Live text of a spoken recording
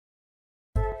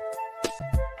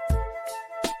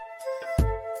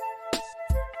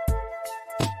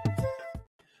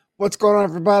What's going on,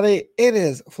 everybody? It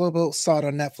is Flobo Sod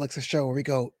on Netflix, a show where we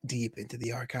go deep into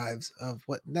the archives of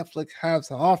what Netflix has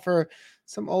to offer.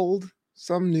 Some old,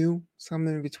 some new, some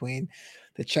in between.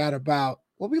 To chat about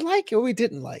what we like and what we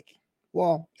didn't like.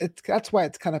 Well, that's why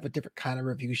it's kind of a different kind of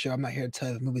review show. I'm not here to tell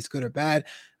you if the movie's good or bad.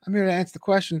 I'm here to answer the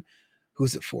question,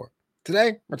 who's it for?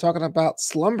 Today, we're talking about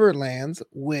Slumberlands,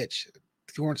 which,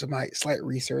 according to my slight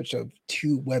research of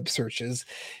two web searches,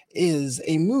 is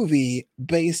a movie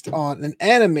based on an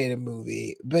animated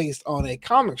movie based on a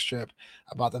comic strip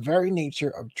about the very nature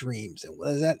of dreams. And what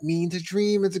does that mean to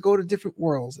dream and to go to different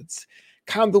worlds? It's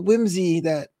kind of the whimsy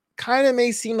that kind of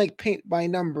may seem like paint by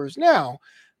numbers now,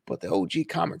 but the OG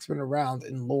comic's been around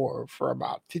in lore for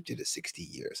about 50 to 60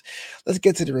 years. Let's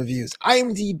get to the reviews.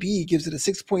 IMDb gives it a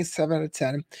 6.7 out of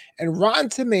 10, and Rotten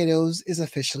Tomatoes is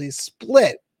officially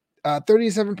split.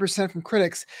 37% from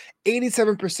critics,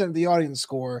 87% of the audience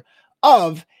score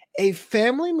of a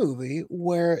family movie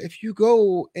where if you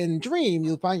go and dream,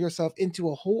 you'll find yourself into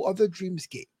a whole other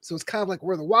dreamscape. So it's kind of like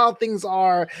where the wild things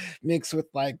are mixed with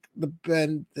like the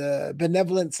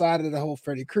benevolent side of the whole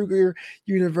Freddy Krueger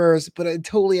universe, but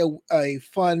a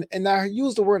fun, and I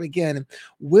use the word again,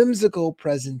 whimsical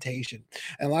presentation.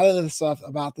 And a lot of the stuff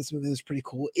about this movie is pretty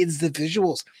cool. It's the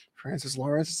visuals. Francis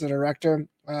Lawrence is a director,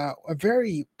 a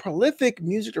very prolific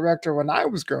music director when I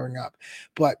was growing up.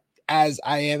 But as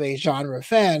I am a genre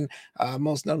fan,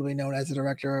 most notably known as the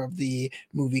director of the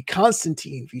movie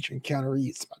Constantine featuring Keanu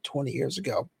Reeves about 20 years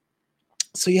ago.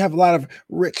 So you have a lot of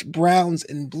rich browns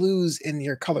and blues in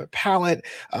your color palette.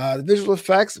 The visual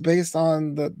effects, based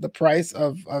on the price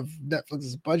of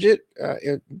Netflix's budget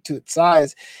to its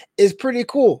size, is pretty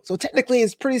cool. So technically,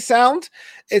 it's pretty sound.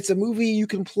 It's a movie you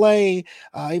can play,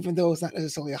 even though it's not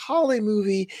necessarily a holiday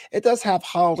movie. It does have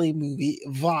holiday movie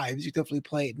vibes. You definitely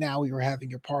play it now. You're having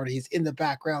your parties in the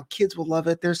background. Kids will love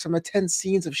it. There's some intense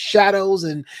scenes of shadows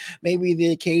and maybe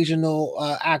the occasional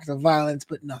act of violence,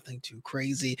 but nothing too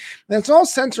crazy. And it's all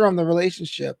centered on the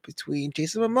relationship between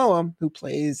Jason Momoa, who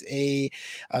plays a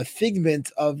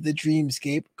figment of the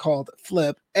dreamscape called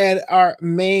Flip, and our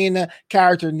main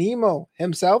character Nemo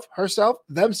himself, herself,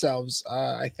 themselves.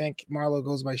 I think Marlo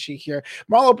goes by she here.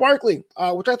 Marlo Barkley,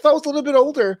 which I thought was a little bit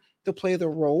older to play the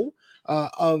role.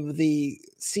 Of the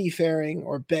seafaring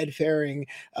or bedfaring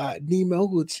Nemo,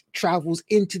 who travels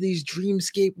into these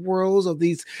dreamscape worlds of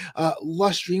these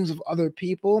lush dreams of other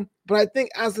people. But I think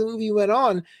as the movie went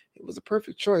on, it was a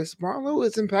perfect choice. Marlo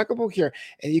is impeccable here,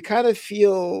 and you kind of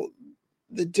feel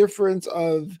the difference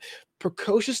of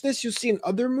precociousness you see in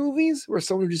other movies where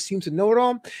someone just seems to know it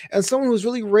all, and someone who's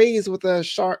really raised with a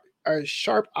sharp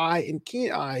eye and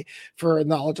keen eye for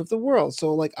knowledge of the world.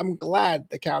 So like I'm glad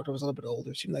the character was a little bit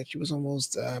older. It seemed like she was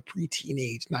almost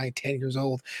pre-teenage, 9, 10 years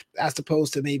old, as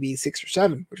opposed to maybe 6 or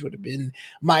 7, which would have been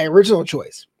my original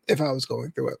choice if I was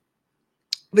going through it.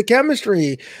 The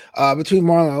chemistry between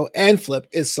Marlo and Flip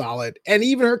is solid, and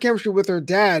even her chemistry with her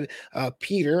dad,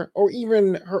 Peter, or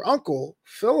even her uncle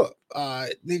Philip,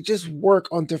 they just work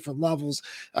on different levels.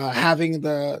 Having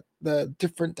the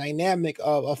different dynamic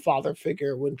of a father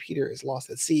figure when Peter is lost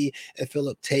at sea and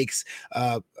Philip takes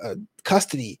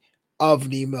custody of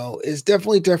Nemo is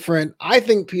definitely different. I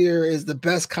think Peter is the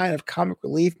best kind of comic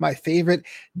relief, my favorite,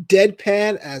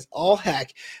 deadpan as all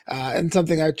heck, and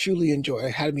something I truly enjoy.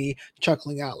 It had me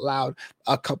chuckling out loud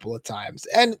a couple of times.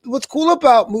 And what's cool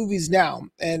about movies now,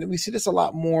 and we see this a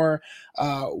lot more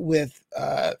with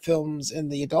films in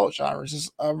the adult genres,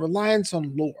 is a reliance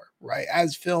on lore. Right,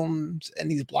 as films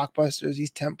and these blockbusters, these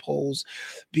tent poles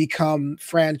become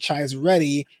franchise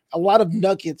ready, a lot of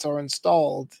nuggets are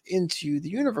installed into the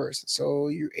universe. So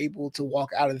you're able to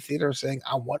walk out of the theater saying,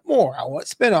 I want more. I want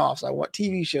spinoffs. I want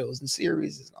TV shows and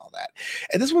series and all that.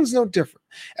 And this one's no different.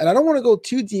 And I don't want to go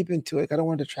too deep into it. I don't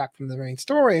want to detract from the main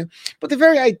story. But the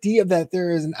very idea that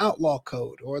there is an outlaw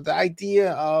code, or the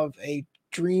idea of a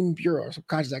Dream Bureau,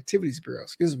 Subconscious Activities Bureau,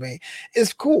 excuse me,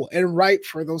 is cool and right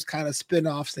for those kind of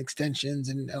spin-offs and extensions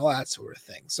and all that sort of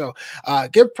thing. So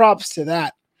give props to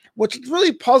that. What's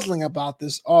really puzzling about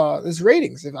this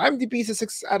ratings. If IMDb is a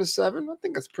 6 out of 7, I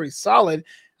think that's pretty solid.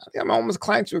 I think I'm almost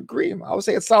inclined to agree. I would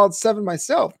say it's solid 7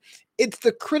 myself. It's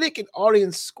the critic and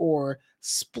audience score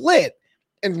split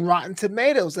in Rotten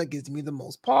Tomatoes that gives me the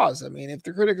most pause. I mean, if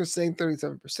the critic is saying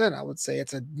 37%, I would say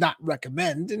it's a not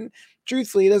recommend. And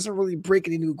truthfully, it doesn't really break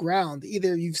any new ground.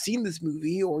 Either you've seen this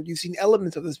movie or you've seen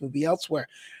elements of this movie elsewhere.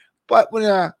 But when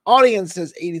an audience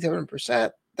says 87%,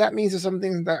 that means there's some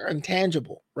things that are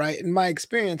intangible, right? In my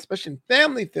experience, especially in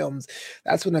family films,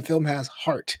 that's when a film has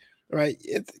heart. right?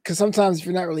 Because sometimes if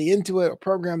you're not really into it or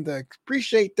programmed to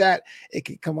appreciate that, it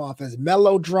can come off as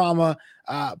melodrama.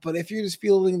 But if you're just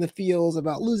feeling the feels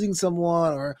about losing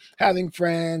someone or having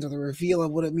friends or the reveal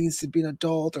of what it means to be an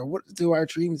adult or what do our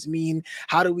dreams mean,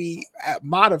 how do we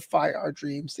modify our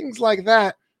dreams, things like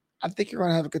that, I think you're going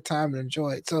to have a good time and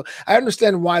enjoy it. So I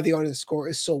understand why the audience score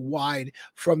is so wide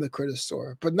from the critic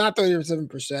score, but not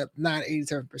 37%, not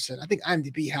 87%. I think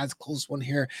IMDb has a close one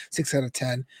here, 6 out of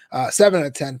 10, 7 out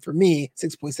of 10 for me,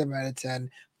 6.7 out of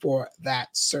 10 for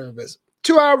that service.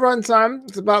 2 hour runtime.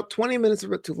 It's about 20 minutes, a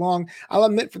bit too long. I'll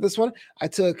admit for this one, I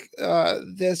took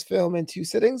this film in 2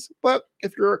 sittings, but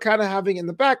if you're kind of having in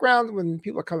the background when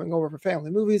people are coming over for family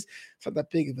movies, it's not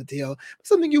that big of a deal. But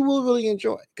something you will really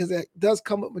enjoy because it does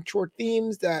come with mature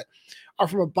themes that are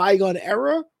from a bygone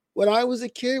era. When I was a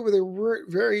kid, where there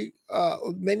weren't very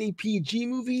many PG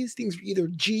movies, things were either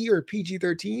G or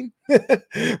PG-13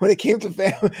 when it came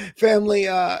to family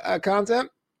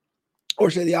content, or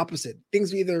say the opposite.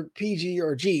 Things are either PG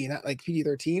or G, not like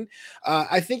PG-13.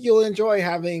 I think you'll enjoy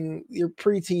having your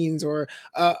preteens or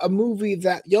a movie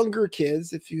that younger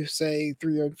kids, if you say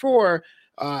 3 and 4,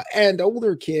 and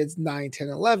older kids, 9, 10,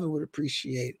 11, would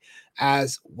appreciate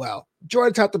as well. Enjoy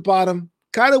top to bottom.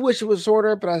 Kind of wish it was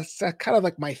shorter, but that's kind of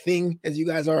like my thing. As you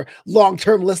guys are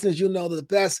long-term listeners, you'll know that the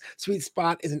best sweet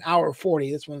spot is an hour 40.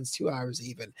 This one's 2 hours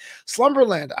even.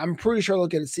 Slumberland, I'm pretty sure they'll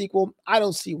get a sequel. I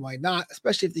don't see why not,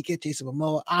 especially if they get Jason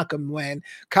Momoa, Aquaman,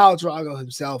 Khal Drogo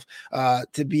himself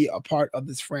to be a part of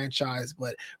this franchise.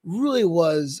 But really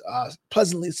was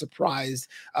pleasantly surprised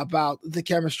about the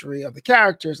chemistry of the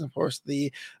characters and, of course,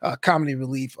 the comedy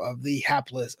relief of the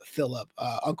hapless Philip,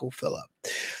 Uncle Philip.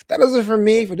 That is it for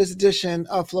me for this edition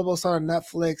of Flubos on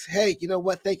Netflix. Hey, you know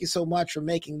what? Thank you so much for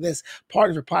making this part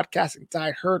of your podcasting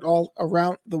diet heard all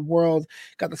around the world.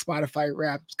 Got the Spotify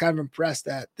wrap. Kind of impressed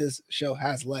that this show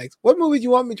has legs. What movie do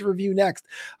you want me to review next?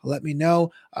 Let me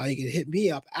know. You can hit me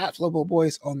up at Flobo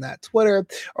Boys on that Twitter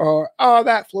or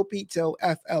that Flopito,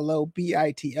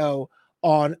 Flobito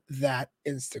on that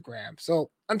Instagram. So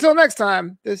until next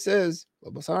time, this is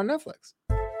Flubos on Netflix.